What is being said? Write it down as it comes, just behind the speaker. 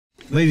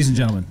Ladies and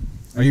gentlemen,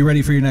 are you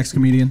ready for your next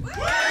comedian?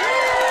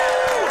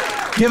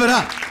 Give it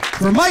up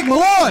for Mike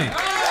Mulloy!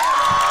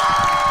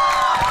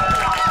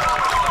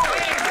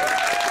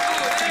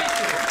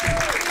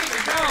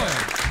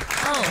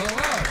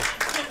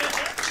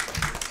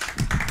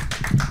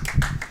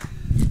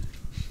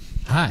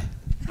 Hi.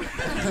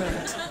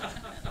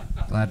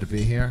 Glad to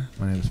be here.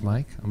 My name is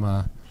Mike. I'm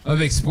a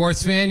big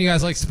sports fan. You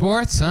guys like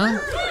sports, huh?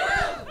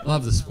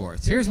 Love the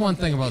sports. Here's one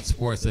thing about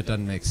sports that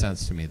doesn't make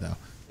sense to me, though,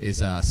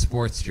 is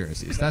sports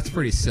jerseys. That's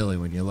pretty silly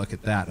when you look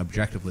at that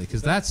objectively,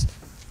 because that's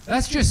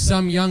just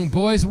some young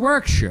boy's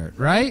work shirt,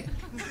 right?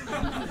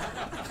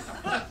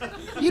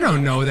 You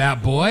don't know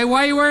that boy.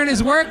 Why are you wearing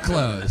his work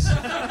clothes?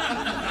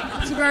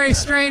 It's a very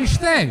strange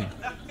thing.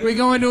 We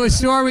go into a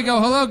store, we go,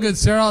 hello, good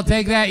sir, I'll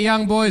take that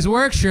young boy's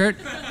work shirt.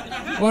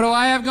 What do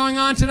I have going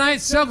on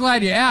tonight? So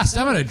glad you asked.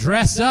 I'm going to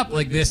dress up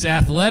like this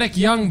athletic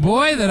young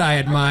boy that I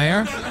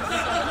admire.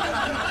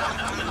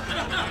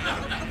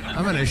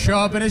 I'm going to show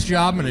up at his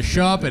job. I'm going to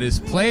show up at his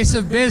place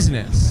of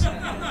business.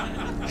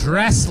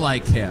 Dress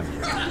like him.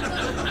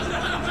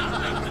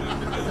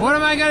 What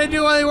am I going to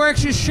do while he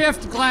works his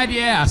shift? Glad you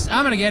asked.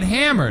 I'm going to get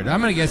hammered.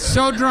 I'm going to get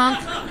so drunk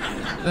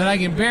that I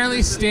can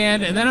barely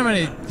stand, and then I'm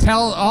going to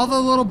tell all the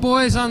little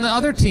boys on the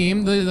other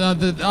team,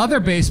 the other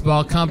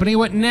baseball company,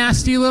 what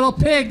nasty little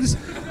pigs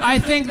I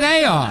think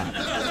they are.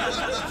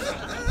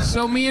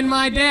 So me and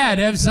my dad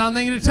have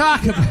something to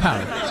talk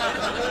about.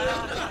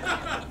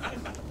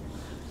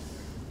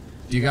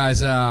 Do you guys,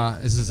 do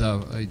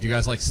you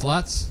guys like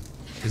sluts?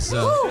 Is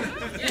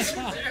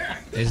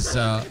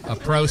a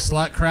pro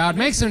slut crowd?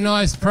 Make some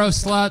noise, pro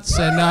sluts,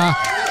 and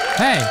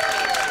hey,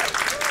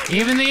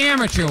 even the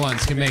amateur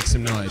ones can make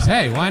some noise.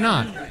 Hey, why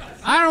not?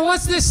 I don't know,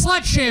 what's this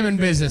slut shaming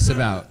business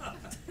about?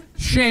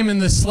 Shaming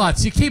the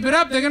sluts. You keep it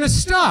up, they're gonna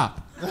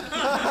stop. Then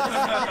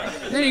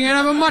you're gonna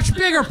have a much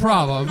bigger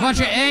problem. A bunch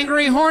of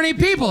angry, horny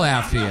people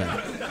after you.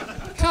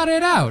 Cut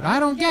it out. I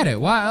don't get it.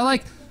 Why?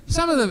 Like,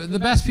 some of the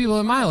best people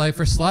in my life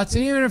are sluts,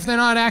 and even if they're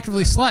not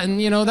actively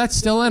slutting, you know, that's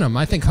still in them.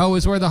 I think hoe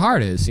is where the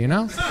heart is, you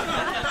know?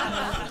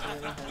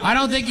 I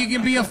don't think you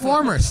can be a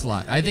former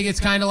slut. I think it's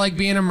kind of like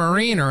being a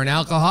Marine or an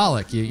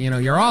alcoholic. You know,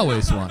 you're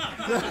always one.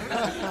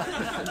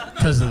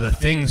 Because of the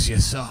things you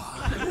saw.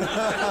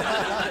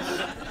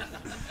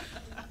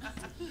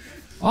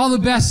 All the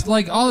best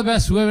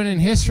women in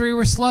history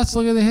were sluts.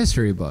 Look at the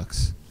history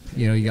books.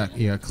 You know, you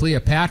got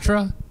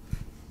Cleopatra.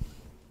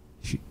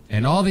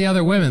 And all the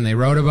other women they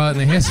wrote about in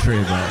the history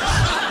books.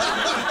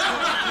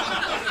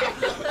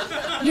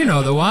 You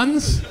know the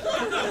ones.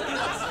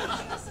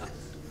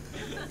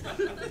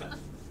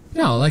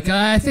 No, like,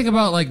 I think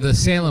about, like, the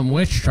Salem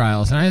witch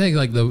trials, and I think,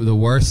 like, the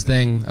worst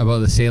thing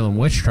about the Salem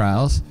witch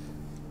trials,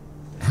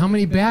 how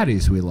many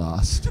baddies we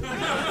lost.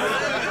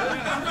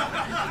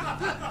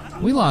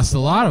 We lost a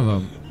lot of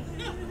them.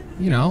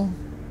 You know.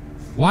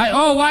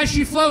 Why is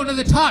she floating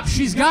to the top?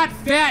 She's got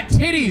fat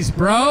titties,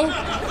 bro.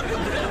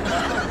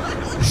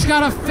 She's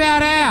got a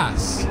fat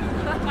ass.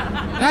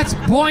 That's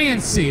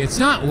buoyancy. It's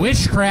not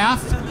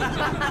witchcraft.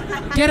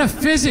 Get a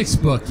physics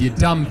book, you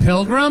dumb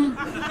pilgrim.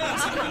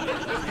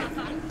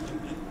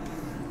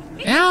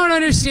 And I don't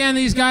understand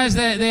these guys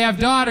that they have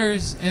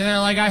daughters, and they're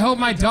like, I hope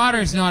my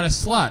daughter's not a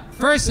slut.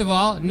 First of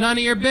all, none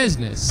of your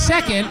business.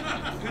 Second,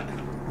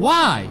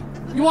 why?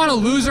 You want a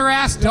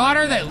loser-ass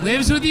daughter that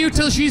lives with you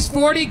till she's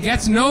 40,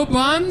 gets no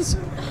buns?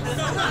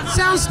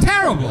 Sounds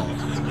terrible.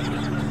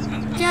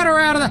 Get her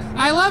out of the...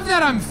 I love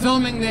that I'm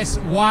filming this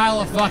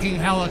while a fucking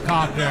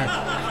helicopter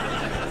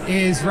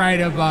is right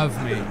above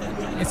me.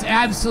 It's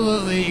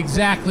absolutely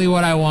exactly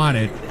what I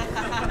wanted.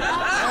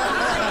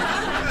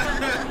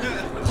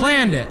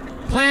 Planned it.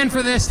 Planned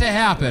for this to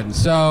happen.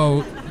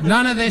 So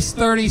none of this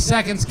 30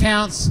 seconds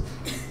counts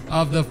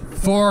of the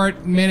 4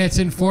 minutes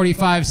and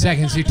 45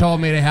 seconds you told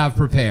me to have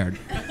prepared.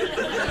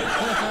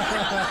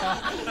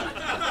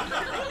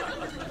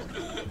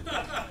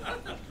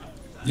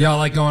 Y'all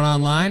like going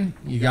online?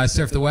 You guys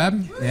surf the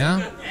web?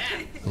 Yeah?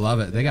 Love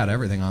it. They got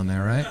everything on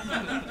there, right?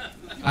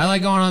 I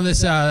like going on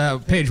this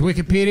page,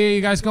 Wikipedia.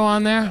 You guys go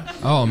on there?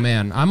 Oh,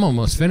 man. I'm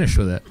almost finished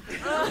with it.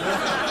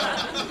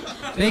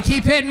 They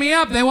keep hitting me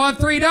up. They want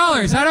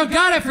 $3. I don't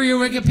got it for you,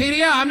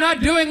 Wikipedia. I'm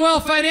not doing well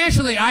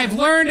financially. I've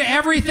learned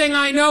everything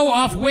I know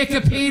off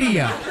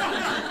Wikipedia.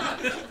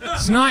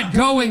 It's not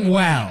going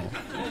well.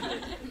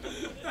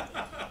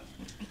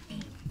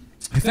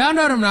 I found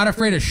out I'm not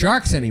afraid of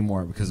sharks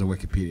anymore because of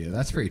Wikipedia.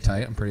 That's pretty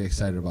tight. I'm pretty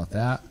excited about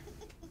that.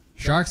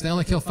 Sharks, they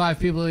only kill 5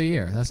 people a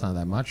year. That's not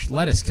that much.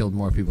 Lettuce killed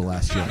more people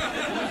last year.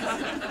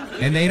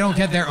 And they don't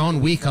get their own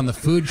week on the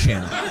Food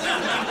Channel.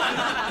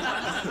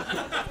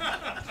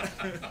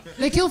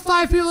 They kill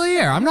 5 people a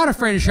year. I'm not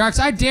afraid of sharks.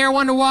 I dare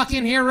one to walk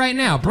in here right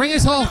now. Bring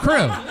his whole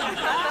crew.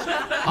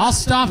 I'll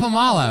stomp them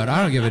all out.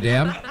 I don't give a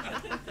damn.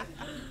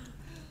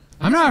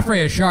 I'm not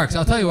afraid of sharks.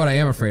 I'll tell you what I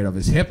am afraid of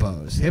is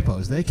hippos.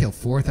 Hippos, they kill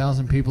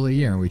 4,000 people a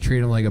year, and we treat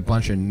them like a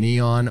bunch of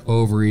neon,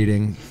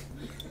 overeating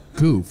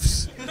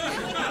goofs.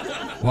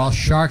 While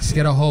sharks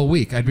get a whole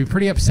week. I'd be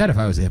pretty upset if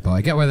I was a hippo. I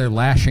get why they're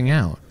lashing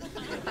out.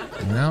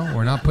 You know?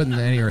 We're not putting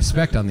any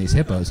respect on these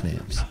hippos'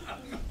 names.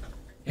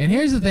 And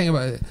here's the thing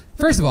about it.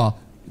 First of all,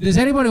 does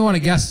anybody want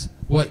to guess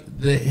what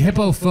the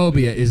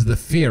hippophobia is the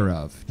fear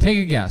of? Take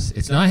a guess.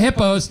 It's not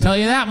hippos, tell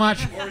you that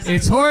much.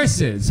 It's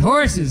horses.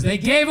 Horses. They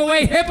gave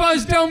away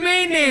Hippo's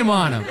domain name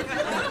on them.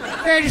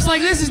 They're just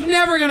like, this is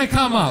never going to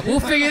come up. We'll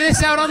figure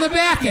this out on the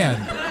back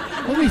end.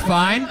 We'll be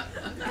fine.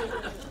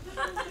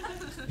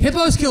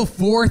 Hippos kill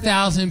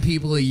 4,000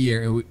 people a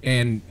year,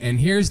 and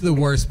here's the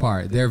worst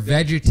part. They're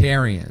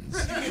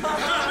vegetarians.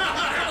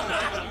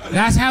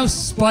 That's how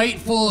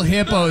spiteful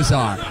hippos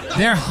are.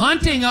 They're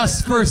hunting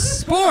us for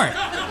sport.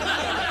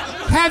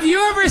 Have you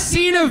ever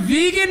seen a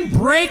vegan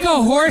break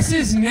a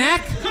horse's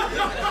neck?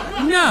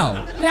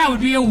 No, that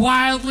would be a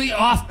wildly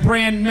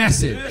off-brand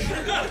message.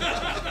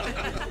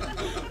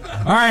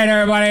 All right,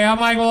 everybody, I'm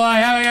Mike Mulloy.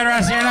 Have a good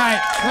rest of your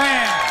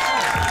night.